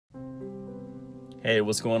Hey,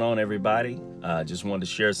 what's going on, everybody? Just wanted to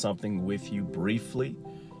share something with you briefly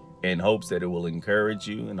in hopes that it will encourage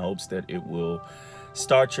you, in hopes that it will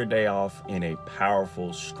start your day off in a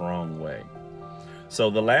powerful, strong way.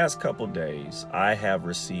 So the last couple days, I have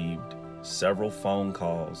received several phone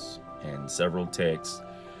calls and several texts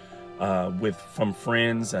from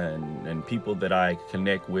friends and people that I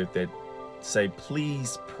connect with that say,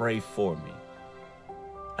 please pray for me.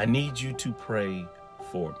 I need you to pray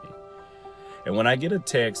for me. And when I get a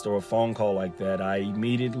text or a phone call like that, I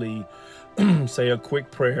immediately say a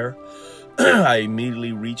quick prayer. I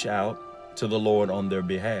immediately reach out to the Lord on their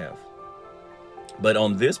behalf. But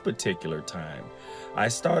on this particular time, I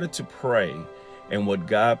started to pray, and what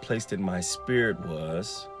God placed in my spirit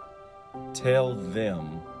was, tell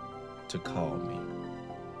them to call me.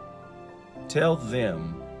 Tell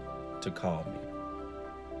them to call me.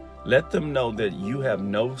 Let them know that you have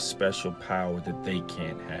no special power that they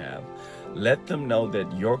can't have. Let them know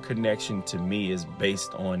that your connection to me is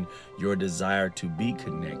based on your desire to be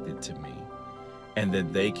connected to me, and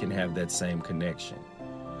that they can have that same connection.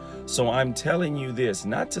 So I'm telling you this,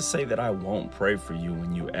 not to say that I won't pray for you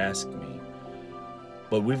when you ask me,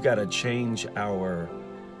 but we've got to change our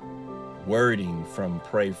wording from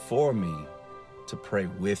pray for me to pray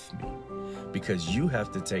with me, because you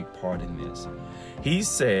have to take part in this. He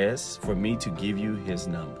says for me to give you his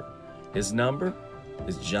number. His number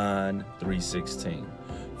is John 3:16.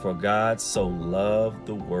 For God so loved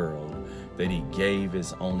the world that he gave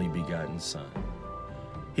his only begotten son.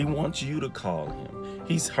 He wants you to call him.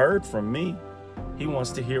 He's heard from me. He wants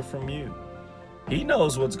to hear from you. He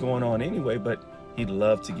knows what's going on anyway, but he'd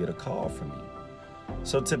love to get a call from you.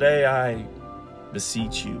 So today I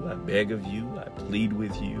beseech you, I beg of you, I plead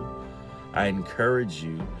with you, I encourage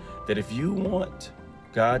you that if you want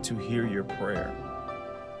God to hear your prayer,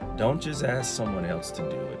 don't just ask someone else to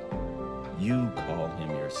do it. You call him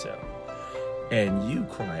yourself, and you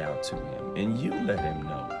cry out to him, and you let him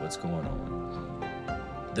know what's going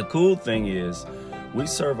on. The cool thing is, we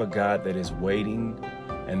serve a God that is waiting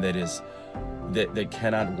and that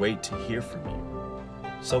cannot wait to hear from you.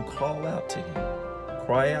 So call out to him,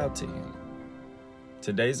 cry out to him.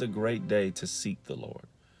 Today's a great day to seek the Lord,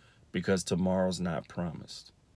 because tomorrow's not promised.